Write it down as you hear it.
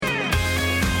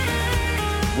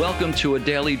Welcome to a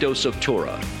daily dose of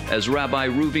Torah, as Rabbi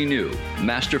Ruvi Nu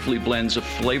masterfully blends a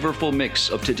flavorful mix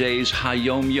of today's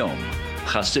Hayom Yom,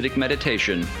 Hasidic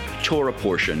meditation, Torah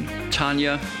portion,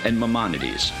 Tanya, and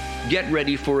Maimonides. Get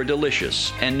ready for a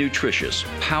delicious and nutritious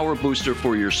power booster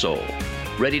for your soul.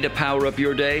 Ready to power up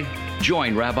your day?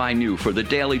 Join Rabbi Nu for the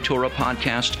Daily Torah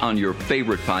podcast on your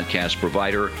favorite podcast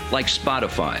provider like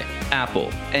Spotify,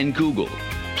 Apple, and Google.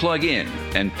 Plug in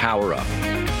and power up.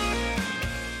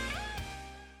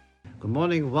 Good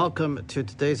morning. Welcome to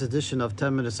today's edition of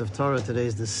 10 Minutes of Torah. Today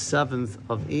is the 7th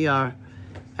of Iyar,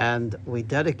 and we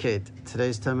dedicate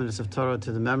today's 10 Minutes of Torah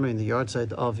to the memory and the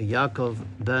yahrzeit of Yaakov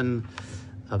ben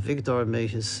Avigdor. May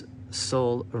his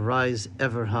soul rise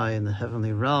ever high in the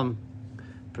heavenly realm,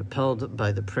 propelled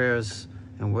by the prayers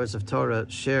and words of Torah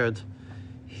shared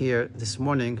here this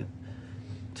morning.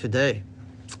 Today's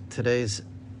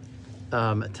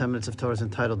 10 Minutes of Torah is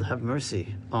entitled Have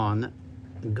Mercy on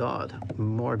God.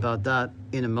 More about that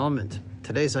in a moment.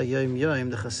 Today's Hayom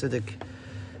Yom, the Hasidic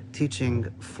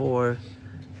teaching for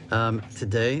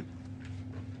today,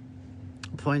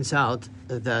 points out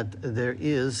that there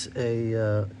is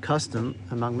a custom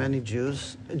among many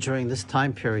Jews during this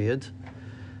time period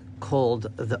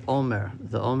called the Omer.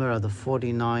 The Omer are the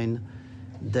 49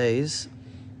 days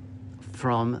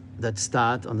that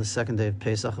start on the second day of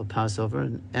Pesach, of Passover,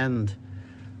 and end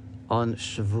on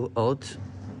Shavuot,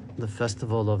 the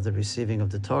festival of the receiving of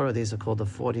the Torah. These are called the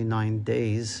 49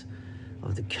 days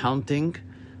of the counting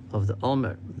of the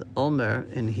Omer. The Omer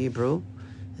in Hebrew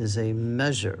is a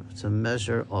measure. It's a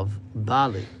measure of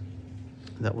Bali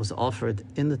that was offered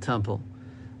in the temple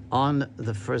on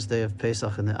the first day of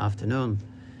Pesach in the afternoon.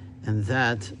 And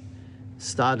that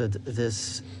started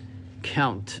this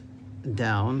count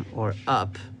down or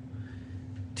up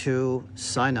to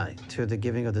Sinai, to the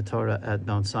giving of the Torah at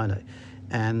Mount Sinai.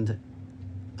 And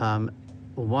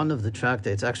one of the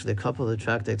tractates, actually a couple of the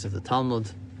tractates of the Talmud,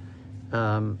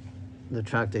 the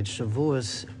tractate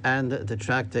Shavuos and the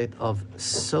tractate of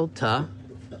Sota,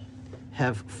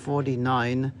 have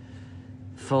 49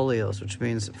 folios, which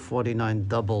means 49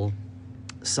 double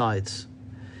sides.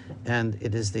 And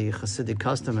it is the Hasidic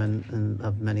custom and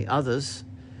of many others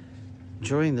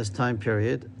during this time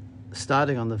period,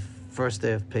 starting on the first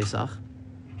day of Pesach,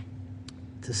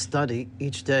 to study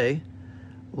each day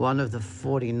one of the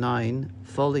 49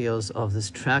 folios of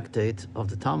this tractate of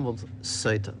the Talmud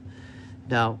Sota.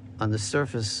 Now, on the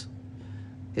surface,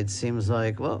 it seems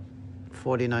like,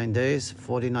 49 days,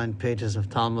 49 pages of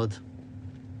Talmud.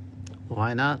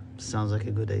 Why not? Sounds like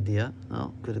a good idea.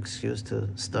 Good excuse to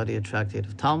study a tractate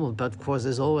of Talmud. But of course,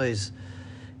 there's always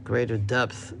greater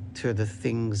depth to the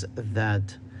things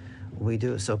that we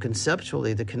do. So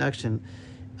conceptually, the connection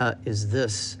is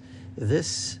this.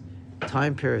 This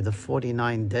time period, the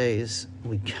 49 days,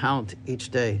 we count each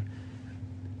day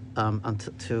to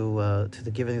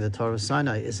the giving of the Torah of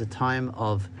Sinai, is a time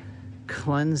of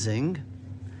cleansing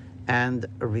and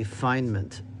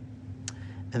refinement.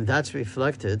 And that's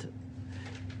reflected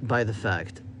by the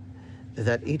fact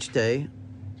that each day,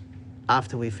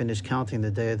 after we finish counting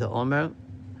the day of the Omer,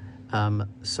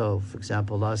 so for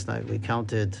example, last night we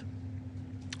counted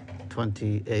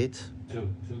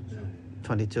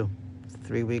 22.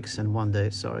 3 weeks and 1 day.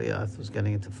 Sorry, I was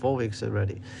getting into 4 weeks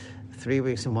already. 3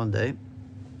 weeks and 1 day.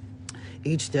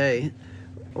 Each day,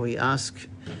 we ask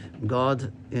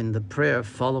God in the prayer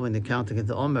following the counting of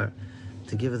the Omer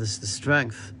to give us the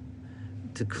strength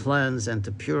to cleanse and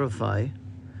to purify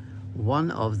one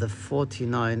of the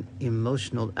 49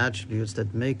 emotional attributes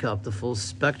that make up the full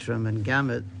spectrum and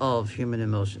gamut of human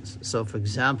emotions. So, for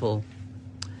example,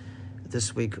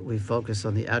 this week we focus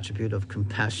on the attribute of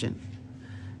compassion.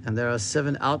 And there are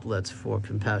 7 outlets for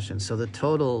compassion. So the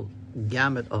total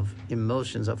gamut of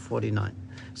emotions are 49.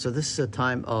 So this is a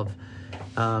time of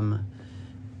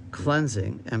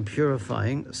cleansing and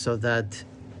purifying, so that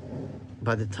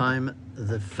by the time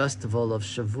the festival of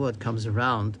Shavuot comes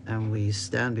around and we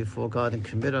stand before God and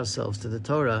commit ourselves to the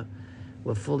Torah,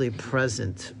 we're fully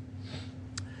present.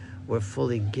 We're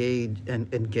fully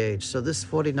engaged. So this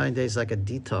 49 days is like a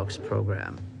detox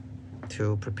program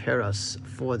to prepare us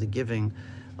for the giving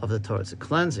of the Torah. It's a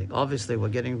cleansing. Obviously, we're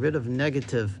getting rid of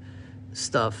negative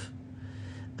stuff,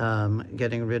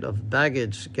 getting rid of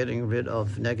baggage, getting rid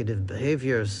of negative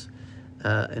behaviors,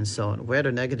 and so on. Where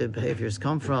do negative behaviors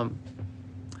come from?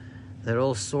 They're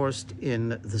all sourced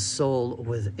in the soul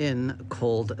within,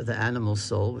 called the animal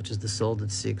soul, which is the soul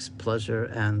that seeks pleasure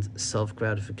and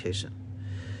self-gratification.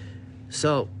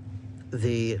 So,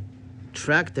 the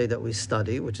tractate that we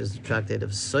study, which is the tractate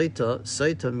of Sota,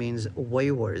 Sota means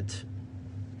wayward,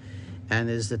 and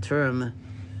is the term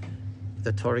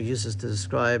the Torah uses to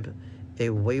describe a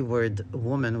wayward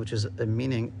woman, which is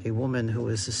meaning a woman who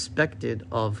is suspected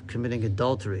of committing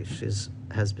adultery.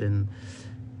 Has been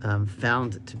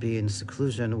found to be in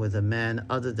seclusion with a man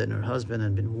other than her husband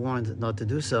and been warned not to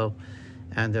do so,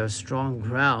 and there are strong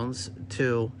grounds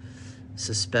to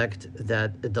suspect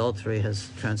that adultery has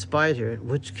transpired here, in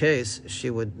which case she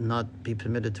would not be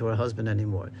permitted to her husband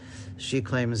anymore. She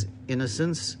claims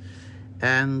innocence,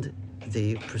 and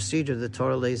the procedure the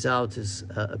Torah lays out is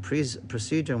a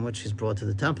procedure in which she's brought to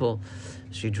the temple.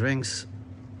 She drinks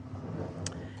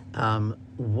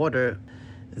water,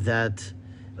 that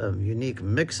unique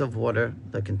mix of water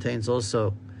that contains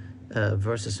also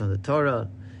verses from the Torah,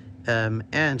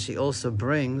 and she also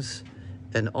brings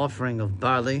an offering of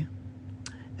barley,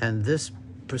 and this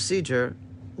procedure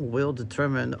will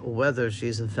determine whether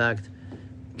she's in fact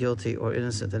guilty or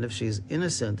innocent. And if she's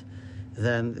innocent,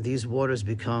 then these waters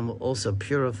become also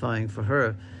purifying for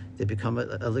her. They become an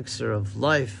elixir of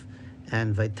life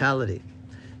and vitality.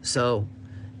 So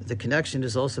the connection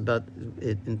is also about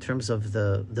it in terms of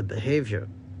the behavior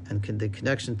and the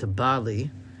connection to barley,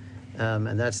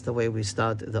 and that's the way we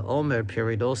start the Omer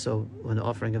period also when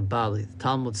offering of barley. The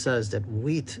Talmud says that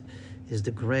wheat is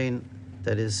the grain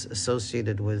that is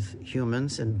associated with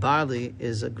humans, and barley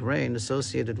is a grain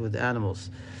associated with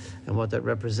animals. And what that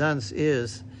represents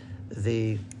is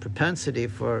the propensity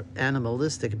for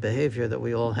animalistic behavior that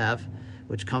we all have,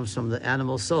 which comes from the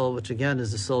animal soul, which again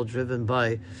is the soul driven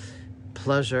by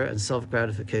pleasure and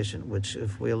self-gratification, which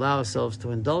if we allow ourselves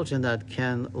to indulge in that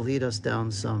can lead us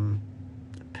down some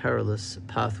perilous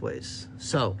pathways.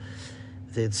 So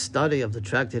the study of the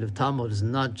Tractate of Talmud is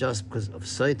not just because of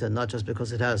Saita, not just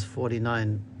because it has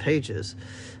 49 pages,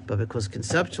 but because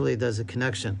conceptually there's a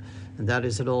connection, and that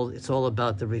is it's all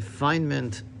about the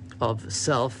refinement of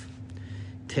self,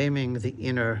 taming the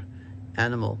inner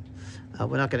animal.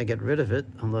 We're not going to get rid of it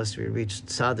unless we reach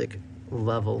tzaddik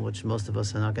level, which most of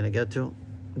us are not going to get to,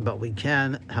 but we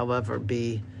can, however,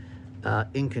 be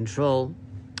in control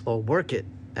or work it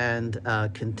and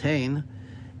contain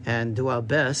and do our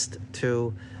best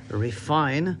to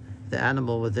refine the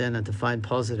animal within and to find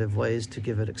positive ways to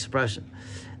give it expression.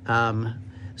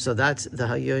 So that's the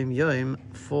Hayom Yom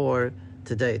for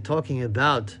today, talking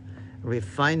about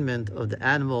refinement of the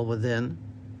animal within.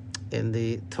 In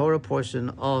the Torah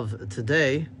portion of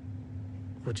today,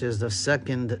 which is the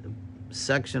second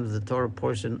section of the Torah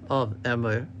portion of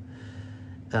Emor,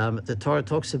 the Torah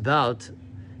talks about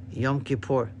Yom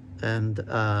Kippur, and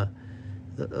a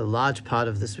large part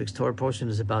of this week's Torah portion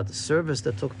is about the service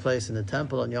that took place in the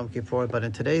temple on Yom Kippur. But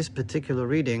in today's particular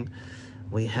reading,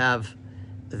 we have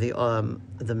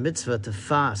the mitzvah to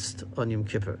fast on Yom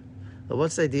Kippur. But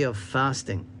what's the idea of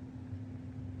fasting?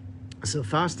 So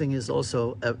fasting is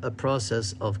also a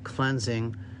process of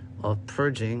cleansing, of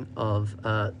purging, of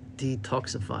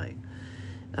detoxifying.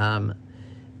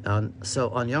 So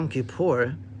on Yom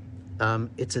Kippur,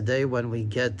 it's a day when we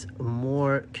get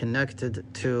more connected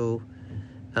to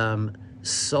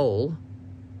soul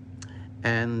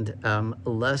and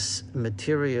less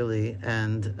materially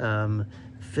and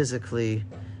physically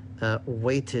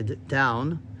weighted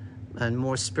down and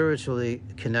more spiritually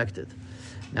connected.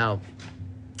 Now,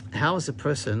 how is a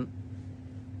person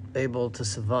able to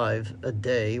survive a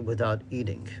day without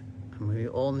eating? I mean, we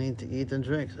all need to eat and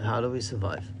drink. So how do we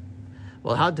survive?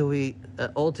 Well, how do we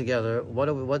altogether?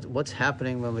 What's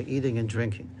happening when we're eating and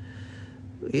drinking?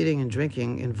 Eating and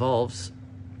drinking involves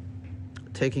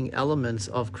taking elements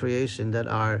of creation that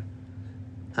are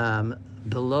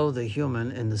below the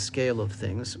human in the scale of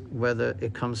things, whether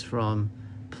it comes from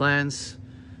plants,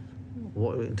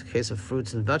 in the case of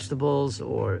fruits and vegetables,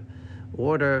 or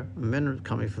water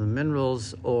coming from the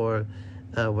minerals, or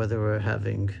whether we're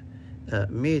having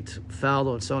meat,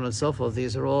 fowl, and so on and so forth.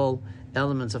 These are all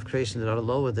elements of creation that are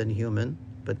lower than human,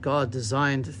 but God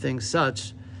designed things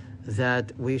such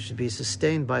that we should be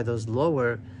sustained by those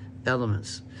lower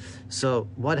elements. So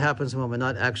what happens when we're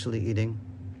not actually eating?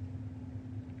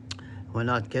 We're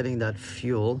not getting that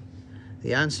fuel.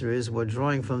 The answer is we're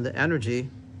drawing from the energy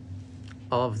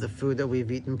of the food that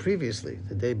we've eaten previously,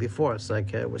 the day before. It's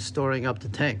like we're storing up the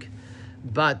tank.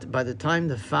 But by the time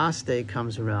the fast day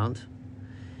comes around,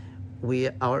 we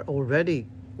are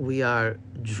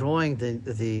drawing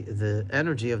the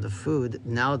energy of the food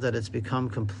now that it's become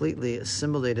completely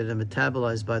assimilated and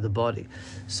metabolized by the body.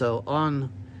 So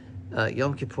on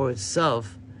Yom Kippur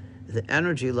itself, the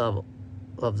energy level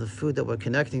of the food that we're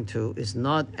connecting to is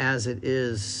not as it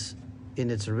is in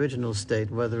its original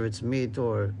state, whether it's meat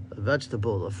or a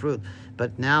vegetable or fruit,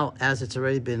 but now as it's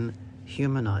already been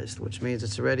humanized, which means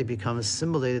it's already become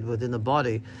assimilated within the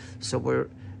body. So we're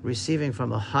receiving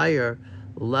from a higher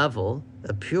level,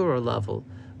 a purer level,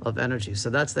 of energy. So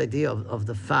that's the idea of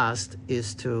the fast,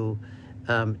 is to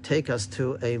take us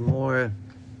to a more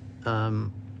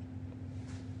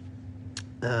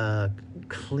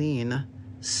clean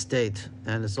state,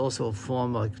 and it's also a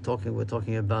form of we're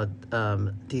talking about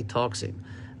detoxing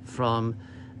from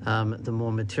the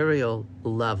more material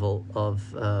level of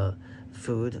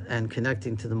food and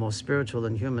connecting to the more spiritual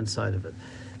and human side of it.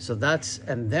 So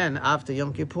and then after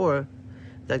Yom Kippur,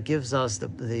 that gives us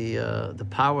the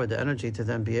power, the energy to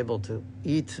then be able to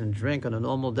eat and drink on a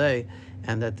normal day,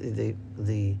 and that the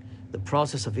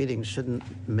process of eating shouldn't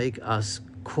make us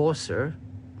coarser,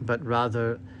 but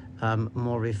rather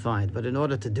more refined. But in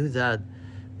order to do that,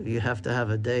 you have to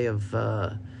have a day of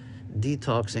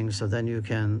detoxing, so then you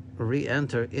can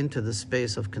re-enter into the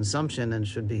space of consumption and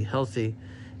should be healthy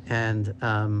and,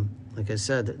 like I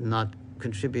said, not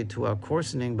contribute to our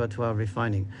coarsening but to our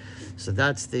refining. So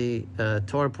that's the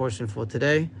Torah portion for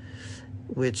today,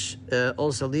 which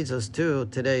also leads us to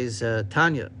today's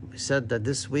Tanya. We said that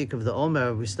this week of the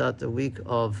Omer, we start the week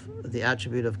of the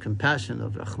attribute of compassion,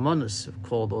 of Rachmanus,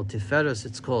 called, or Tiferes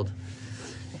it's called.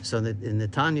 So in the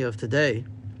Tanya of today,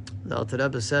 the Alter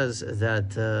Rebbe says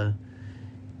that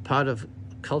part of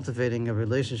cultivating a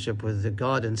relationship with the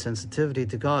God and sensitivity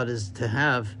to God is to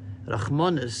have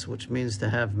Rachmanus, which means to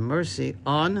have mercy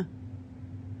on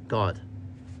God.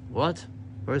 What?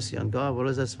 Mercy on God? What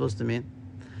is that supposed to mean?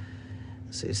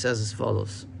 So he says as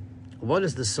follows. What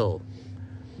is the soul?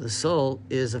 The soul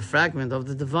is a fragment of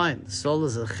the divine. The soul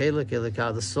is a chelik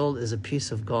elikah. The soul is a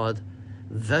piece of God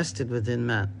vested within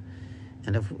man.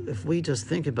 And if we just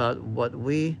think about what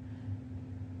we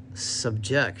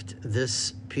subject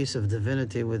this piece of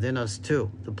divinity within us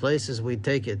to, the places we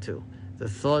take it to, the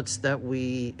thoughts that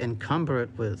we encumber it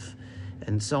with,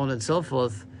 and so on and so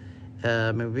forth, we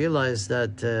realize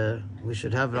that we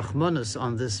should have Rachmanus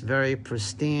on this very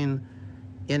pristine,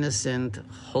 innocent,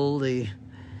 holy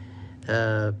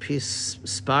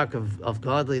spark of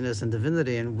godliness and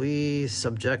divinity, and we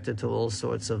subject it to all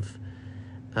sorts of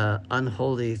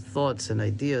unholy thoughts and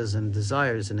ideas and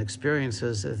desires and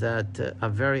experiences that are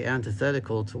very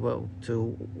antithetical to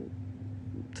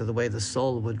the way the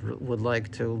soul would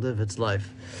like to live its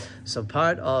life. So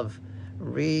part of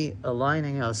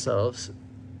realigning ourselves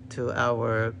to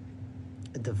our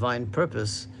divine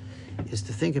purpose is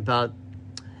to think about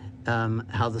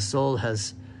how the soul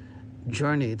has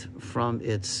journeyed from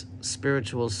its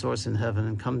spiritual source in heaven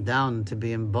and come down to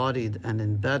be embodied and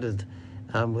embedded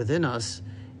within us,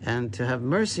 and to have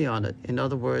mercy on it. In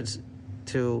other words,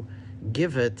 to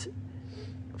give it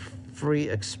free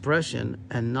expression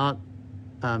and not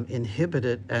inhibit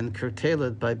it and curtail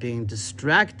it by being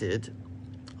distracted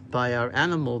by our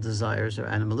animal desires or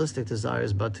animalistic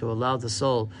desires, but to allow the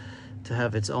soul to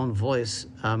have its own voice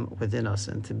within us,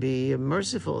 and to be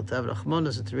merciful, to have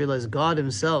Rachmanus, and to realize God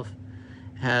himself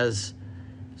has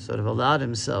sort of allowed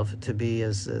himself to be,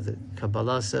 as the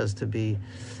Kabbalah says, to be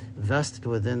vested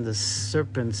within the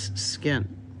serpent's skin,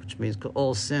 which means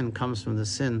all sin comes from the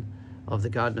sin of the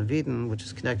Garden of Eden, which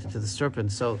is connected to the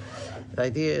serpent. So the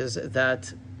idea is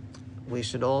that we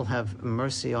should all have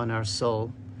mercy on our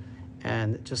soul,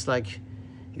 and just like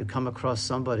you come across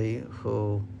somebody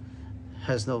who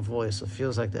has no voice or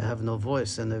feels like they have no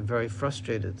voice and they're very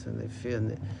frustrated and they feel,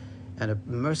 and a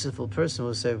merciful person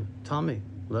will say, tell me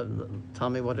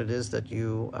what it is that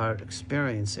you are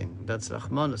experiencing. That's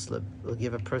Rachmanus. Will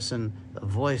give a person a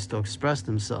voice to express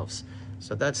themselves.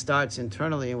 So that starts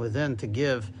internally and within, to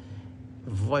give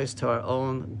voice to our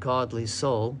own godly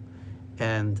soul,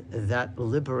 and that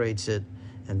liberates it,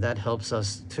 and that helps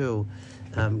us to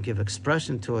give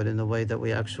expression to it in the way that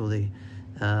we actually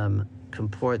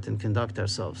comport and conduct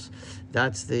ourselves.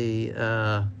 That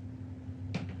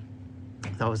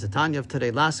was the Tanya of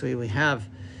today. Last week we have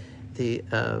the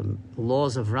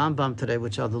laws of Rambam today,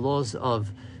 which are the laws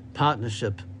of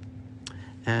partnership.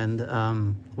 And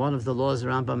one of the laws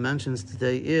Rambam mentions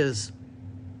today is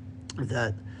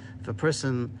that if a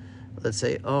person, let's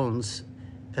say, owns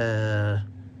a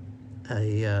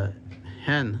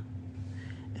hen,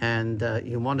 and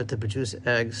you want it to produce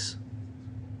eggs,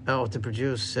 or to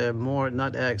produce more,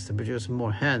 not eggs, to produce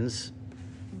more hens,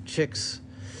 chicks,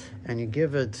 and you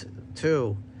give it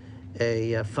to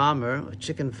a farmer, a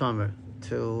chicken farmer,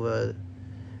 to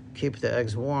keep the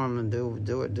eggs warm and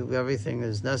do everything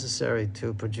is necessary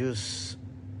to produce,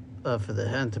 for the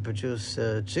hen to produce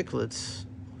chicklets.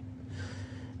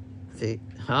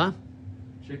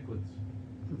 Chicklets.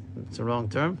 It's a wrong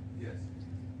term? Yes.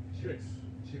 Chicks.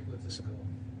 Chicklets is called.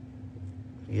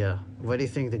 Yeah. Where do you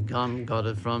think the gum got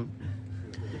it from?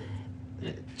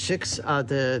 chicks are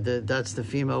that's the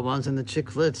female ones, and the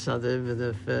chicklets are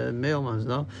the male ones.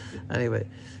 No, anyway.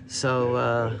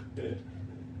 So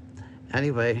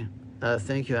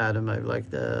thank you, Adam.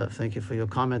 Thank you for your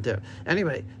comment there.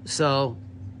 Anyway, so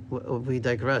we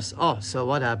digress. So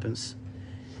what happens?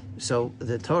 So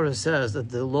the Torah says that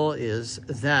the law is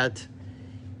that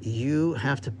you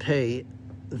have to pay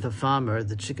the farmer,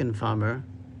 the chicken farmer,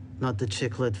 not the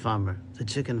chicklet farmer, the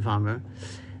chicken farmer,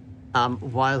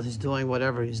 while he's doing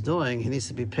whatever he's doing, he needs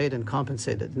to be paid and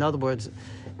compensated. In other words,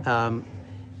 the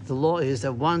law is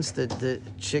that once the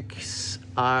chicks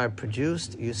are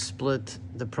produced, you split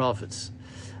the profits.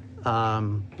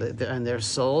 And they're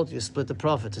sold, you split the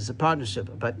profits. It's a partnership.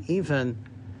 But even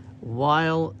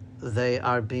while they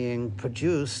are being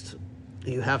produced,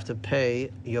 you have to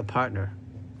pay your partner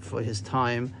for his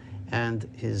time and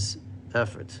his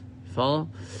effort. Follow?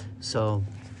 So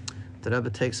the Rebbe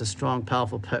takes a strong,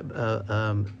 powerful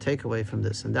takeaway from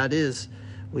this, and that is,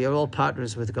 we are all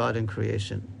partners with God in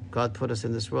creation. God put us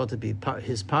in this world to be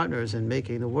his partners in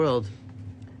making the world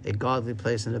a godly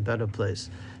place and a better place.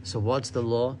 So what's the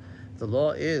law? The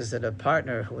law is that a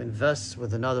partner who invests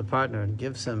with another partner and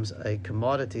gives him a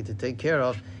commodity to take care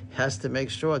of has to make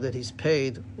sure that he's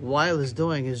paid while he's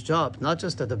doing his job, not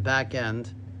just at the back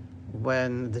end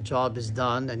when the job is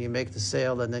done and you make the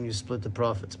sale and then you split the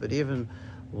profits, but even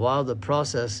while the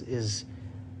process is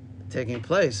taking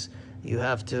place, you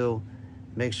have to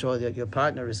make sure that your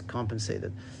partner is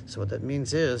compensated. So what that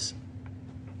means is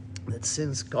that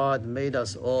since God made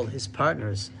us all his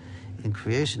partners in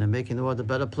creation and making the world a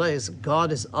better place,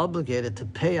 God is obligated to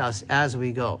pay us as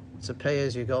we go. It's a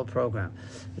pay-as-you-go program.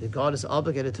 God is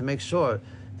obligated to make sure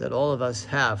that all of us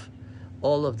have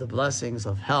all of the blessings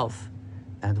of health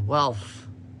and wealth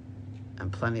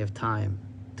and plenty of time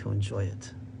to enjoy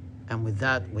it. And with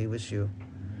that, we wish you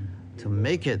to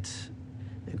make it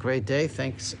a great day.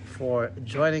 Thanks for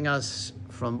joining us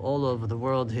from all over the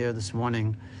world here this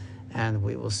morning. And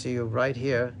we will see you right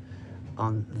here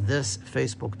on this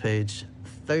Facebook page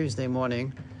Thursday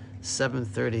morning,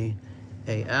 7:30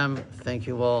 a.m. Thank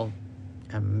you all,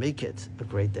 and make it a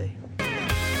great day.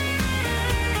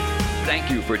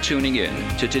 Thank you for tuning in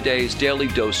to today's Daily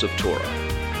Dose of Torah.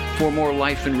 For more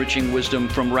life-enriching wisdom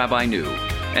from Rabbi New,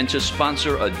 and to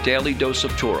sponsor a Daily Dose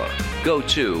of Torah, go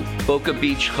to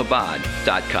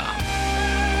bocabeachchabad.com.